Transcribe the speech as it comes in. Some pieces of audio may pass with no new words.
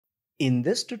In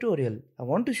this tutorial, I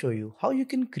want to show you how you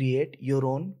can create your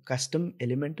own custom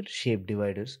Elementor shape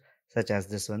dividers such as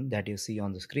this one that you see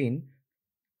on the screen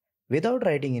without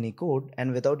writing any code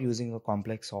and without using a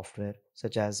complex software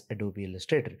such as Adobe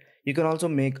Illustrator. You can also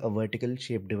make a vertical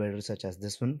shape divider such as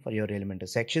this one for your Elementor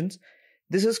sections.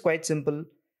 This is quite simple.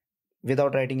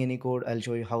 Without writing any code, I'll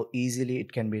show you how easily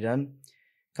it can be done.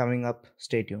 Coming up,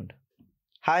 stay tuned.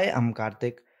 Hi, I'm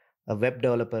Karthik, a web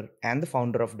developer and the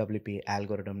founder of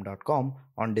Wpalgoridm.com.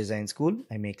 On Design School,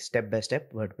 I make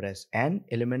step-by-step WordPress and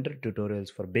Elementor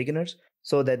tutorials for beginners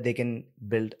so that they can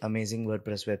build amazing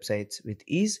WordPress websites with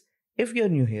ease. If you're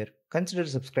new here, consider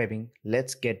subscribing.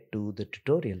 Let's get to the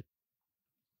tutorial.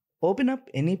 Open up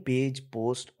any page,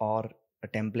 post, or a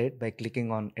template by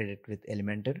clicking on Edit with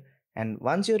Elementor. And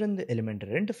once you're in the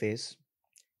Elementor interface,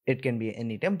 it can be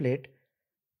any template.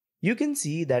 You can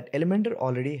see that Elementor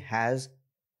already has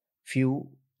few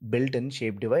built-in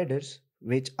shape dividers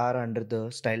which are under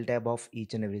the style tab of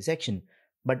each and every section.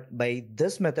 But by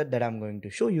this method that I'm going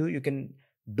to show you, you can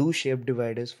do shape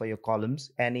dividers for your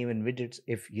columns and even widgets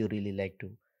if you really like to.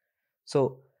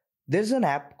 So there's an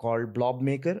app called Blob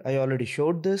Maker. I already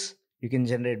showed this. You can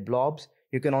generate blobs.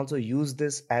 You can also use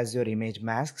this as your image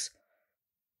masks.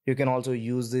 You can also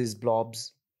use these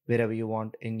blobs wherever you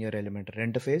want in your Elementor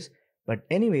interface. But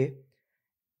anyway,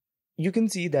 you can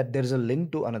see that there's a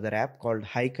link to another app called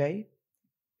Haikei.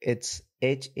 It's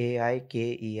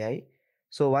Haikei.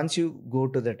 So once you go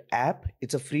to that app,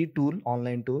 it's a free tool,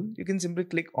 online tool. You can simply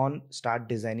click on Start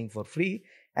Designing for free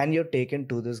and you're taken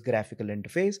to this graphical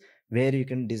interface where you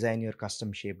can design your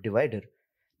custom shape divider.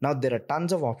 Now there are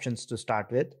tons of options to start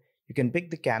with. You can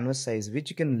pick the canvas size, which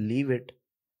you can leave it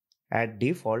at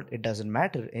default. It doesn't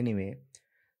matter anyway.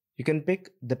 You can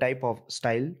pick the type of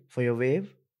style for your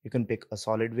wave. You can pick a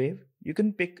solid wave. You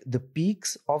can pick the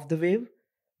peaks of the wave.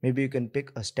 Maybe you can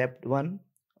pick a stepped one,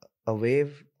 a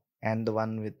wave, and the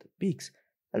one with peaks.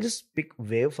 I'll just pick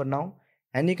wave for now.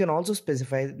 And you can also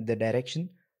specify the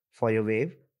direction for your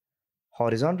wave: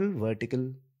 horizontal,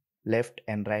 vertical, left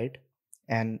and right.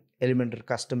 And Elementor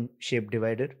custom shape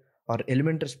divider or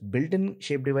Elementor's built-in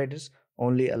shape dividers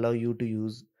only allow you to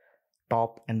use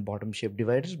top and bottom shape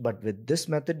dividers, but with this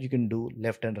method you can do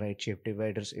left and right shape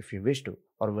dividers if you wish to,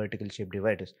 or vertical shape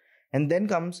dividers. And then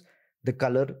comes the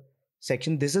color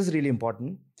section. This is really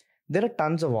important. There are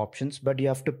tons of options, but you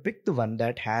have to pick the one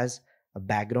that has a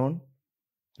background,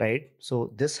 right?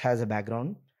 So this has a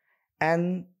background,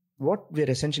 and what we're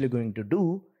essentially going to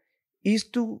do is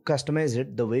to customize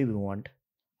it the way we want.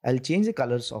 I'll change the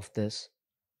colors of this.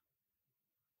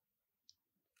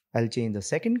 I'll change the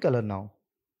second color now.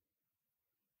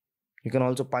 You can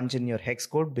also punch in your hex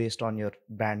code based on your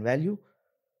brand value.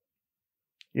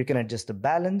 You can adjust the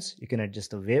balance. You can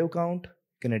adjust the wave count.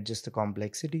 You can adjust the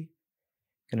complexity.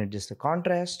 You can adjust the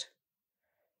contrast.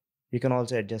 You can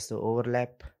also adjust the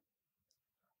overlap.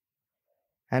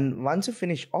 And once you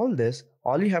finish all this,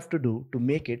 all you have to do to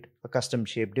make it a custom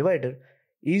shape divider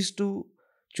is to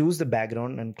choose the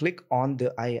background and click on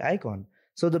the eye icon.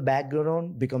 So the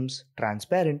background becomes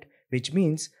transparent, which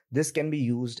means this can be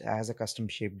used as a custom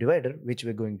shape divider, which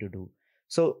we're going to do.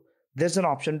 So there's an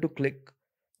option to click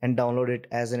and download it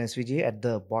as an SVG at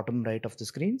the bottom right of the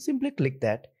screen. Simply click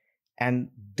that, and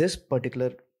this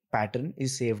particular pattern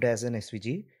is saved as an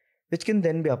SVG, which can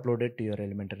then be uploaded to your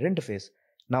Elementor interface.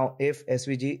 Now, if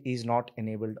SVG is not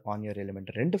enabled on your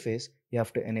Elementor interface, you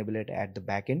have to enable it at the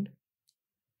backend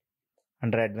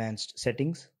under Advanced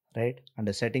Settings, right?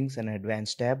 Under Settings and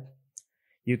Advanced tab,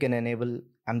 you can enable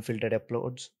unfiltered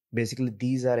uploads. Basically,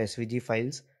 these are SVG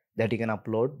files that you can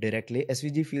upload directly.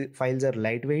 SVG files are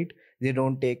lightweight. They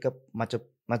don't take up much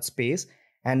space,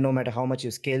 and no matter how much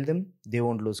you scale them, they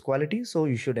won't lose quality. So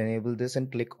you should enable this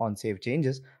and click on Save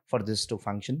Changes for this to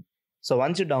function. So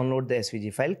once you download the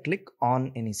SVG file, click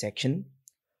on any section,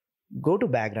 go to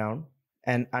background,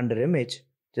 and under image,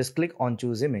 just click on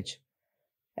choose image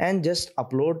and just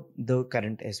upload the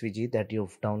current SVG that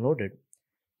you've downloaded.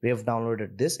 We have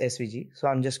downloaded this SVG, so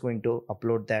I'm just going to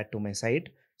upload that to my site.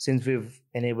 Since we've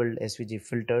enabled SVG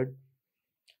filtered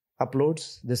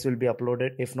uploads, this will be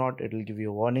uploaded. If not, it will give you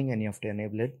a warning and you have to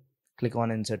enable it. Click on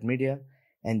Insert Media,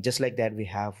 and just like that, we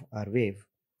have our wave.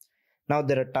 Now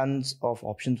there are tons of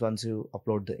options once you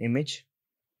upload the image.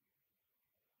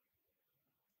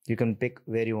 You can pick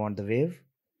where you want the wave.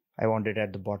 I want it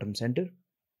at the bottom center.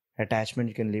 Attachment,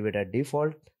 you can leave it at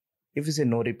default. If you say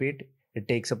no repeat, it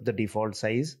takes up the default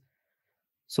size.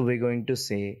 So we're going to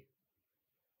say,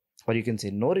 or you can say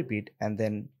no repeat and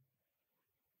then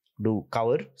do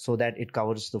cover so that it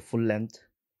covers the full length.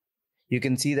 You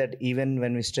can see that even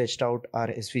when we stretched out our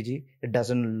SVG, it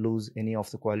doesn't lose any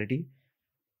of the quality.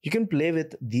 You can play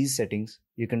with these settings.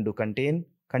 You can do contain.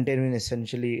 Contain will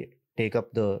essentially take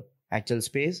up the actual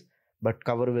space, but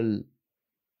cover will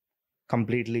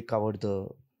completely cover the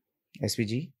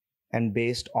SVG. And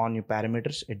based on your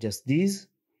parameters, adjust these.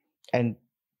 And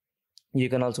you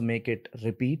can also make it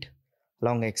repeat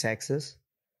along x-axis.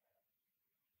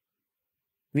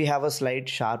 We have a slight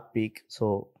sharp peak,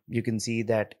 so you can see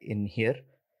that in here.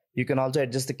 You can also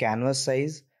adjust the canvas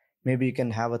size. Maybe you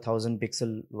can have 1000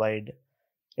 pixel wide.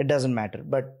 It doesn't matter,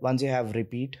 but once you have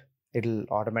repeat, it'll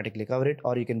automatically cover it,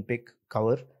 or you can pick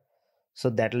cover. So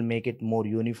that will make it more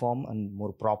uniform and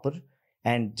more proper.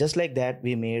 And just like that,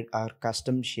 we made our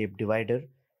custom shape divider,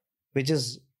 which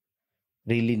is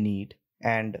really neat.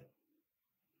 And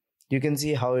you can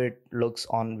see how it looks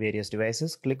on various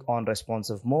devices. Click on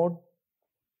responsive mode.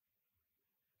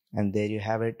 And there you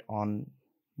have it on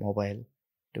mobile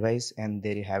device, and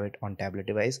there you have it on tablet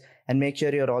device. And make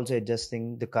sure you're also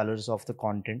adjusting the colors of the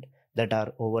content that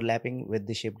are overlapping with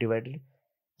the shape divider,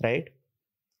 right?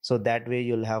 So that way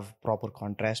you'll have proper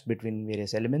contrast between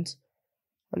various elements.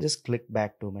 I'll just click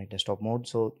back to my desktop mode.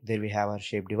 So there we have our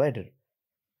shape divider.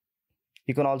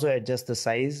 You can also adjust the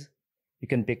size. You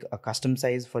can pick a custom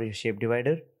size for your shape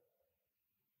divider,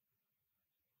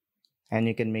 and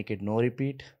you can make it no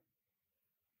repeat.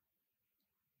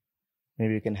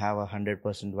 Maybe you can have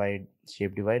 100% wide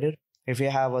shape divider. If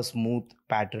you have a smooth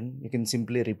pattern, you can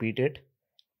simply repeat it.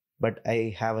 But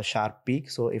I have a sharp peak,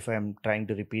 so if I'm trying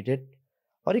to repeat it,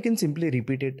 or you can simply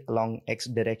repeat it along X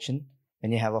direction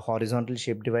when you have a horizontal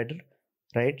shape divider,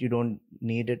 right? You don't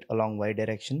need it along Y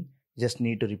direction, you just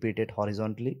need to repeat it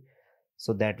horizontally.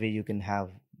 So that way you can have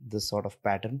this sort of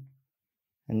pattern,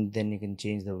 and then you can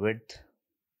change the width,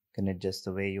 you can adjust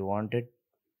the way you want it.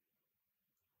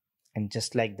 And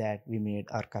just like that, we made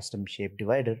our custom shape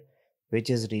divider, which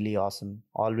is really awesome.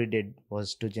 All we did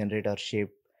was to generate our shape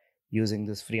using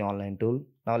this free online tool.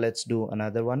 Now let's do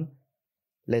another one.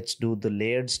 Let's do the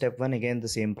layered step one. Again, the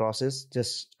same process,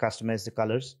 just customize the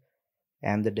colors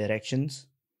and the directions.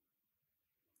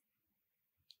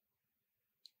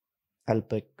 I'll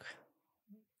pick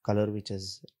color which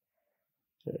is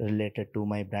related to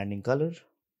my branding color.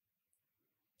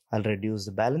 I'll reduce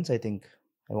the balance. I think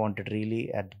I want it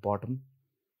really at the bottom.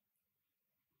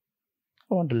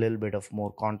 I want a little bit of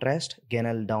more contrast. Again,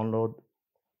 I'll download.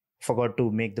 Forgot to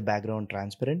make the background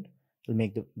transparent. I'll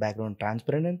make the background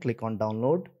transparent and click on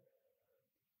download.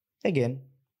 Again,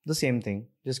 the same thing.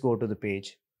 Just go to the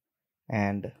page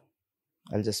and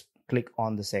I'll just click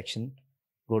on the section.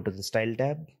 Go to the style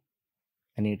tab.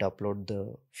 I need to upload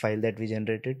the file that we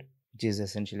generated, which is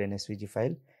essentially an SVG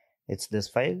file. It's this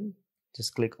file.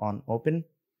 Just click on open.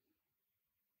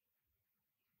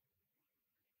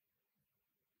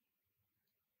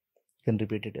 You can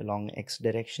repeat it along X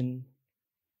direction.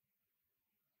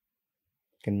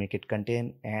 You can make it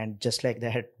contain, and just like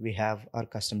that, we have our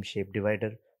custom shape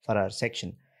divider for our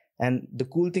section. And the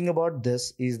cool thing about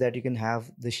this is that you can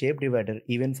have the shape divider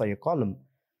even for your column.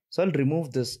 So I'll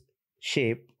remove this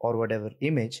shape or whatever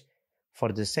image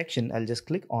for this section. I'll just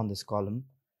click on this column,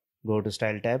 go to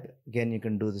style tab. Again, you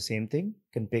can do the same thing.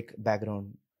 You can pick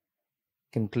background.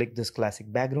 You can click this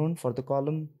classic background for the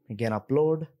column. Again,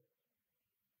 upload.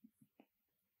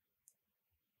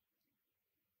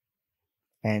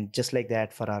 And just like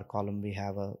that, for our column, we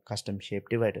have a custom shape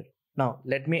divider. Now,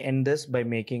 let me end this by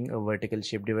making a vertical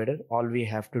shape divider. All we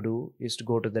have to do is to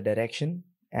go to the direction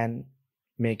and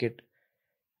make it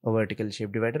a vertical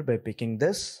shape divider by picking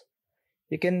this.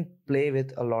 You can play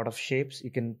with a lot of shapes.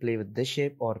 You can play with this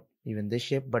shape or even this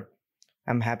shape, but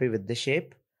I'm happy with this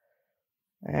shape.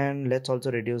 And let's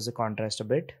also reduce the contrast a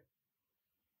bit.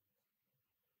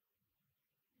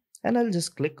 And I'll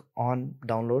just click on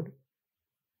download.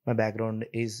 My background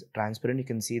is transparent. You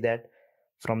can see that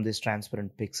from these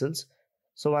transparent pixels.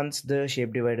 So once the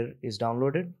shape divider is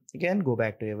downloaded, again, go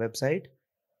back to your website.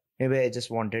 Maybe I just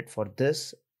want it for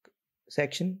this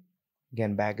section.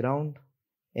 Again, background,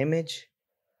 image,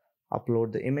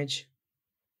 upload the image.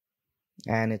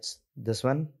 And it's this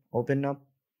one. Open up,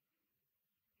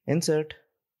 insert.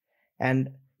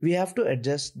 And we have to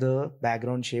adjust the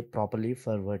background shape properly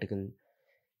for vertical,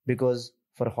 because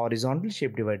for horizontal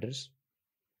shape dividers,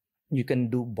 you can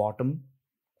do bottom,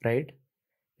 right?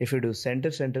 If you do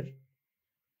center,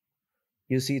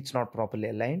 you see it's not properly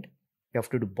aligned. You have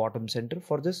to do bottom center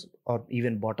for this, or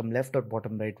even bottom left or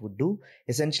bottom right would do.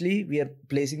 Essentially, we are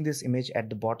placing this image at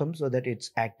the bottom so that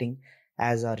it's acting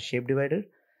as our shape divider.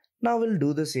 Now we'll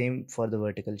do the same for the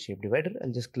vertical shape divider.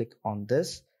 I'll just click on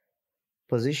this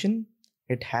position.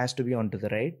 It has to be onto the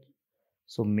right.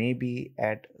 So maybe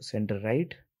at center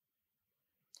right.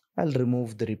 I'll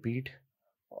remove the repeat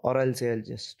or else I'll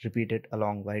just repeat it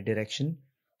along y direction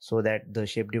so that the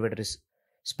shape divider is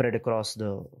spread across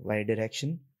the y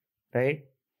direction, right?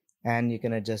 And you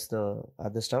can adjust the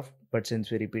other stuff, but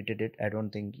since we repeated it, I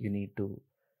don't think you need to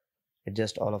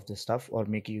adjust all of this stuff, or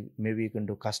maybe you can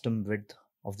do custom width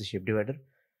of the shape divider.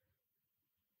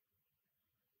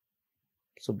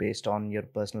 So based on your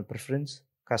personal preference,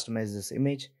 customize this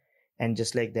image, and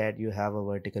just like that you have a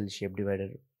vertical shape divider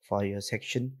for your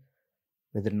section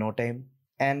within no time.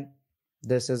 And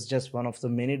this is just one of the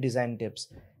many design tips.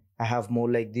 I have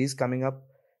more like these coming up,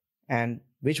 and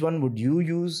which one would you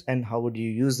use and how would you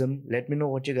use them? Let me know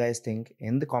what you guys think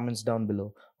in the comments down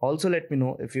below. Also let me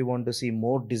know if you want to see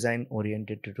more design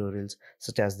oriented tutorials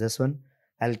such as this one.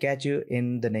 I'll catch you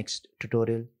in the next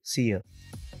tutorial. See ya.